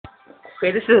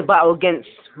Okay, this is a battle against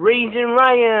Raging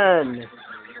Ryan.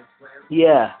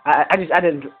 Yeah, I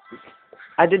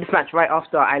did this match right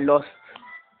after I lost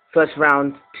first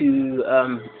round to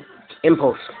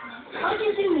Impulse. How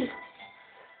did you do me?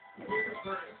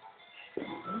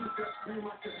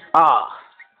 Ah,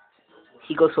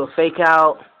 he goes for a fake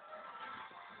out.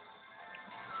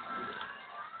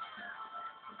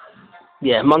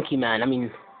 Yeah, Monkey Man. I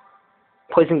mean,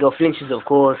 Poison Girl flinches, of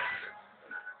course.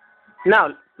 Now,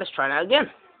 let's try that again.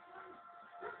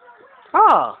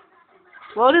 Ah,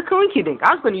 well, the coinky dink.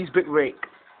 I was going to use Brick Rake.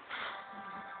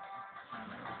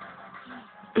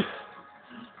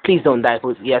 Please don't die,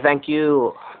 please. Yeah, thank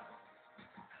you.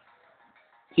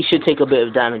 He should take a bit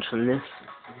of damage from this.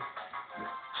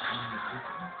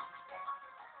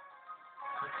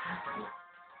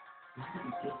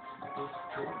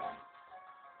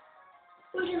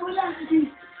 What do you have to do?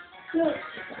 Look,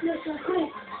 so quick.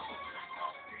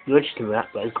 You register me,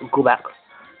 right? Go back.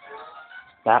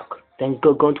 Back. Then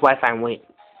go into Wi-Fi and wait.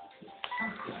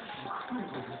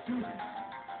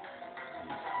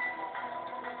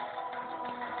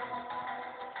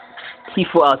 He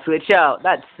thought I'll switch out.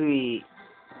 That's sweet.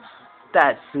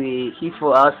 That's sweet. He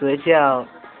thought I'll switch out.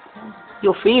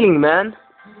 You're feeling, man.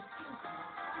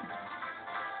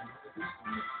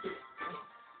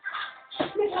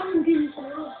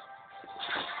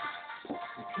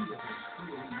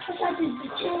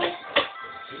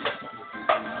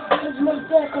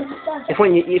 If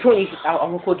when you, I'll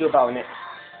record you about it.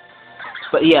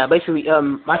 But yeah, basically,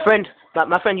 my friend,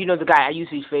 you know the guy I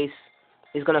usually face,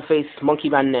 is gonna face Monkey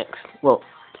Man next. Well,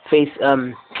 face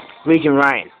Raging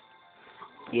Ryan.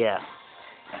 Yeah.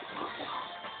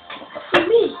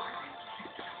 Me.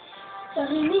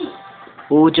 Me.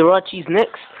 Oh, Jirachi's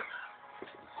next.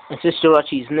 It's just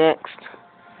Jirachi's next.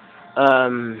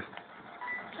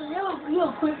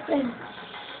 You're quick then.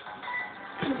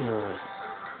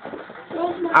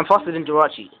 I'm faster than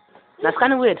Jirachi. That's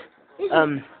kind of weird.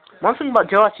 One thing about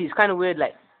Jirachi is kind of weird.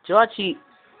 Like Jirachi,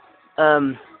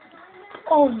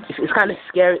 it's kind of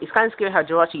scary. It's kind of scary how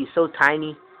Jirachi is so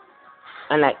tiny,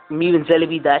 and like Mew and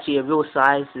Celebi, they're actually a real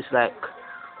size. It's like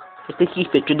if they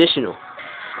keep it traditional,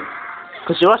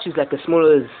 because Jirachi is like as small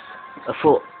as a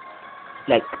foot,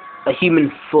 like a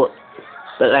human foot.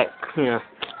 But like, you know,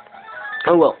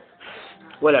 oh well,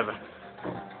 whatever.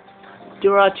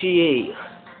 Jirachi,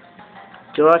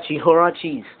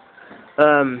 Horachis.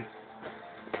 To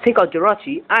take out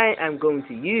Jirachi, I am going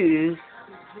to use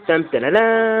dum da da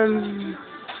dum.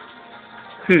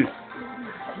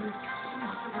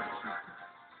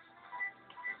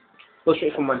 Go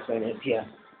straight from one side, yeah.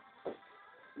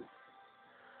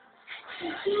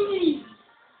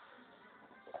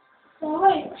 Oh,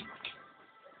 wait.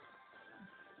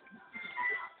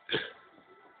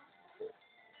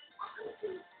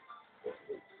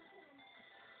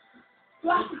 You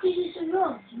have to do this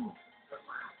alone.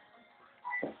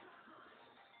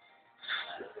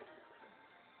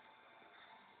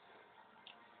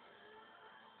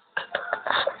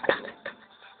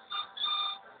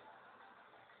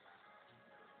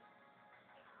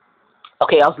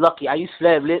 Okay, I was lucky. I used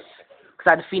Flare Blitz because I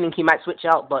had a feeling he might switch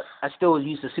out, but I still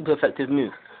used a super effective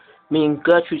move. Meaning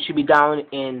Gertrude should be down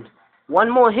in one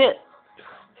more hit.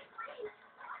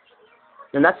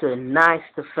 And that's a nice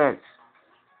defense.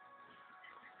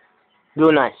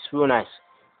 Real nice, real nice.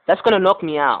 That's gonna knock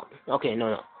me out. Okay,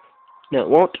 no, it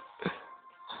won't.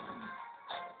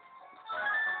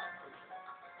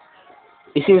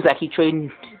 It seems like he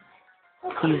trained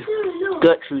his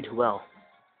Gertrude well.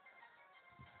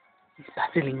 He's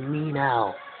battling me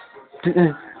now.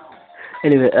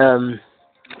 Anyway,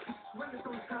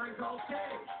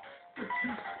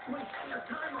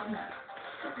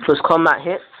 first combat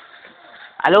hit.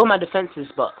 I lower my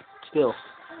defenses, but still.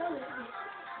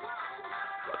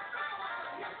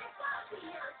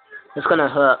 It's gonna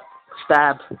hurt.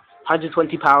 Stab.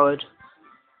 120 powered.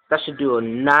 That should do a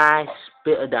nice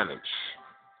bit of damage.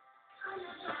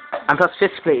 And plus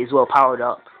fist plate as well, powered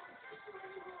up.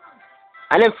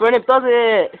 And then Frenip does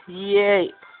it!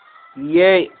 Yay!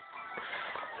 Yay!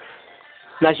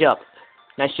 Nice job.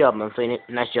 Nice job, man, Frenip.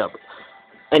 Nice job.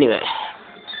 Anyway.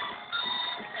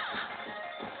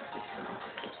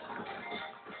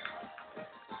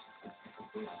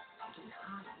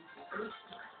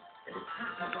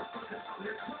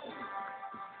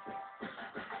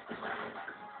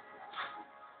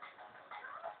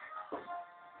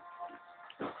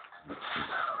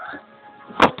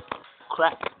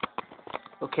 Crap.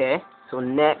 Okay, so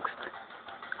next,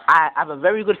 I have a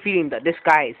very good feeling that this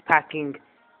guy is packing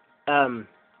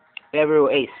Aerial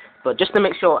Ace. But just to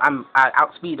make sure I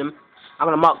outspeed him, I'm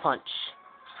gonna Mark Punch.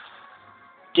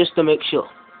 Just to make sure.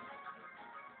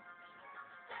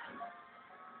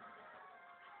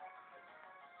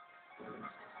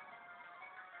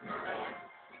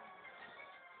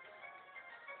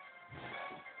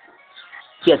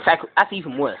 Yeah, cycle. That's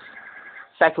even worse.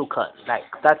 Cycle cut. Like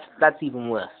that's even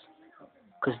worse.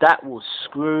 Cause that will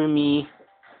screw me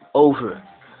over.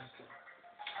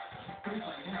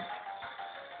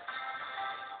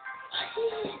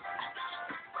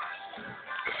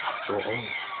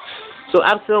 So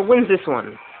Absol wins this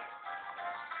one.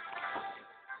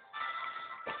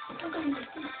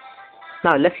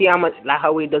 Now let's see how much, like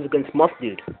how he does against Muff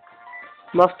Dude.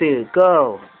 Muff Dude,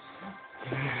 go.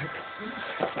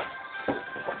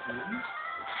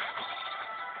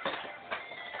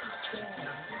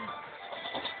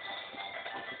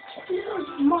 This was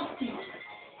musty.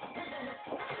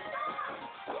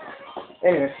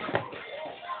 Anyway.